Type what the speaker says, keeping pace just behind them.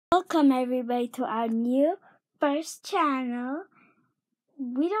Welcome everybody to our new first channel.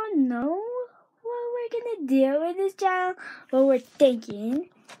 We don't know what we're gonna do with this channel, but we're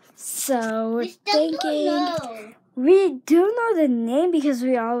thinking. So we're thinking. We do know the name because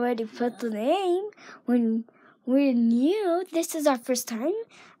we already put the name when we're new. This is our first time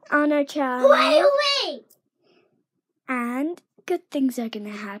on our channel. Wait! And good things are gonna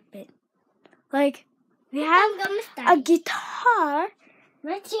happen. Like we have a guitar.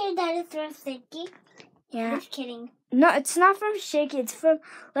 Let's hear that it's from Sticky. Yeah. Just kidding. No, it's not from Shaky. It's from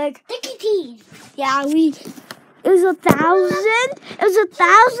like Sticky Tees. Yeah, it was 1,000. It was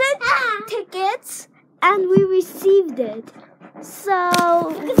 1,000 tickets, and we received it. So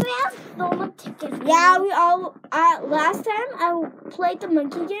because we have so much tickets. Yeah, we all. Last time I played the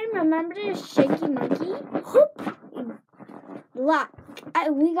monkey game. Remember the Shaky Monkey?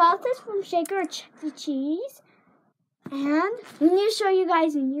 We got this from Shaker or Chuck E. Cheese. And we need to show you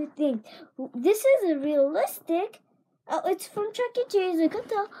guys a new thing. This is a realistic. Oh, it's from Chuck E. Cheese. We can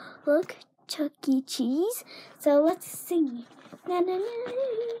tell. Look, Chuck E. Cheese. So let's sing. Na, na, na,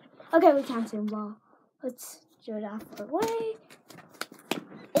 na. Okay, we can't sing well. Let's do it off the way.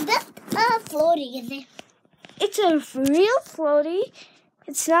 Is that floaty? Is it? It's a real floaty.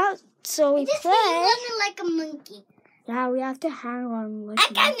 It's not. So we play. It's like a monkey. Yeah, we have to hang on. Like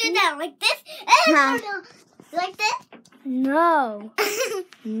I can't do that like this. Like this? No.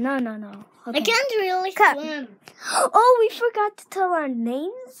 No. Okay. I can't really swim. Oh, we forgot to tell our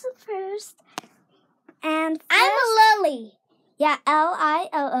names first. And first, I'm a Lily. Yeah,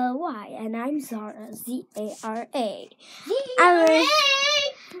 Lilly. And I'm Zara. Zara.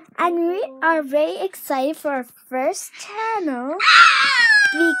 And we are very excited for our first channel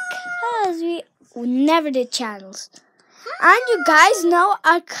because we never did channels. And you guys know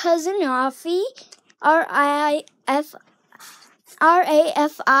our cousin Rafi. Rafi.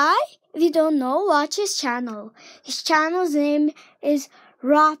 If you don't know, watch his channel. His channel's name is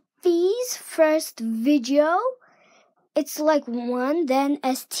Rafi's First Video. It's like 1 then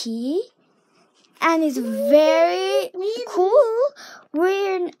ST. And it's very cool.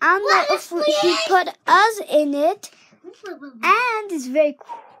 I don't know if he put us in it. And it's very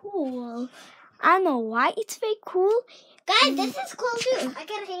cool. I don't know why it's very cool. Guys, this is cool too. I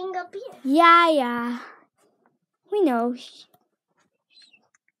can hang up here. Yeah. We know.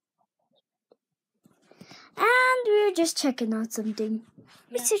 And we were just checking out something.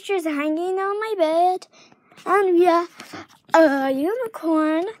 My sister's hanging on my bed. And we have a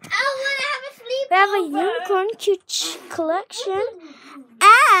unicorn. We have a unicorn cute collection.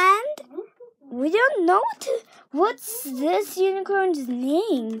 And we don't know what's this unicorn's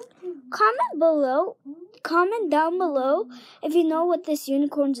name. Comment down below if you know what this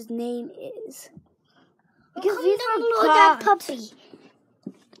unicorn's name is. Because we forgot. That puppy.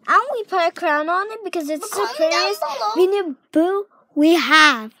 And we put a crown on it because it's the prettiest Winnie Boo we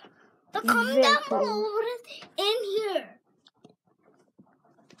have. But comment down below what is in here.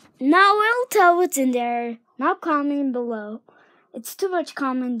 Now we'll tell what's in there. Not comment below. It's too much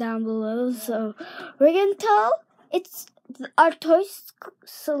comment down below. So we're going to tell it's our toy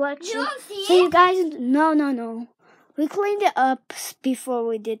selection. You don't see so you guys, no. We cleaned it up before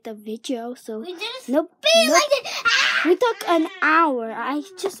we did the video. So we didn't nope. Like this. We took an hour. I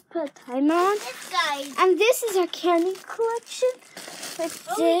just put a timer on. And this is our candy collection. This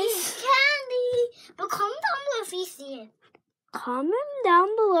candy. But comment down below if you see it. Comment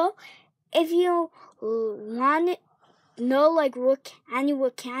down below if you want to know like what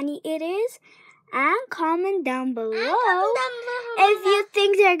candy it is. And comment down below if you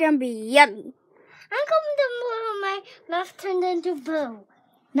think they're going to be yummy. And comment down below how my mouth turned into Boo.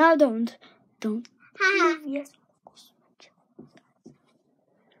 No, don't. Yes.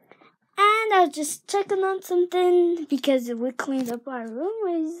 And I was just checking on something because we cleaned up our room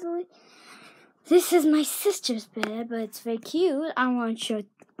recently. This is my sister's bed, but it's very cute. I want to show it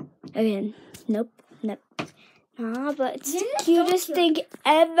again. Nope. But it's the cutest thing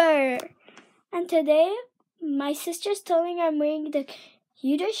ever. And today, my sister's telling me I'm wearing the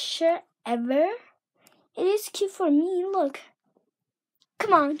cutest shirt ever. It is cute for me. Look.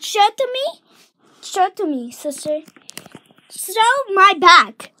 Come on, show it to me. Show it to me, sister. Show my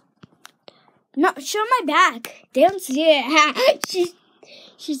back. No, show my back. They don't see it.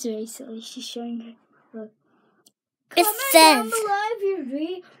 She's very silly. She's showing her. Look. It says. Comment down below if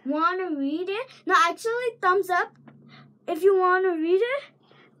you want to read it. No, actually, thumbs up if you want to read it.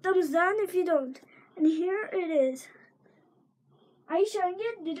 Thumbs down if you don't. And here it is. Are you showing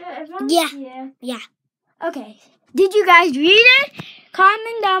it? Did everyone? Yeah. Okay. Did you guys read it?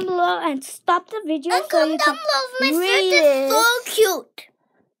 Comment down below and stop the video and so you can read it. My shirt is so cute.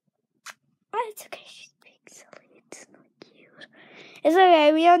 it's okay. She's being silly. It's not cute. It's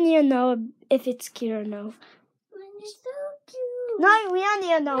okay. We don't need to know if it's cute or no. It's so cute. No, we don't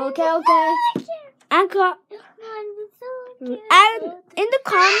need to know. Okay. And in the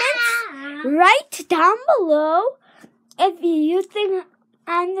comments, write down below if you think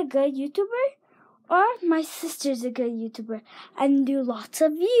I'm a good YouTuber or my sister's a good YouTuber, and do lots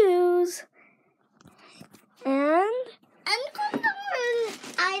of views. And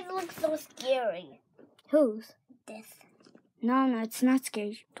eyes look so scary. whose? This. No, it's not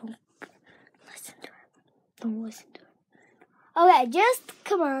scary. Don't listen to her. Don't listen to her. Okay, just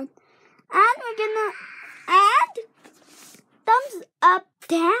come on. And we're gonna add thumbs up,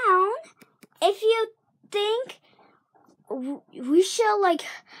 down if you think we should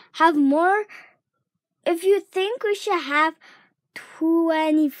have more. If you think we should have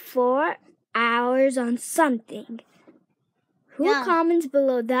 24 hours on something. Who comments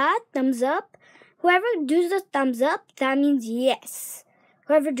below that? Thumbs up. Whoever does the thumbs up, that means yes.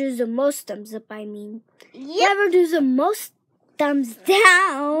 Whoever does the most thumbs up, I mean. Yep. Whoever does the most thumbs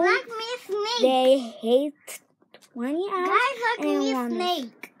down, Like me a snake. they hate 20 hours. Guys, like and me a wellness.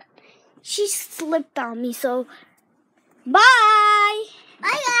 snake. She slipped on me, so bye.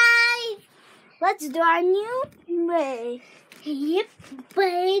 Bye, guys. Let's do our new way. Yep,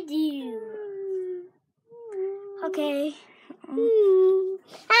 baby. Okay.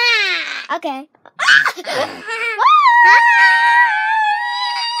 Ah. Okay. Ah.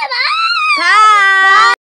 Bye.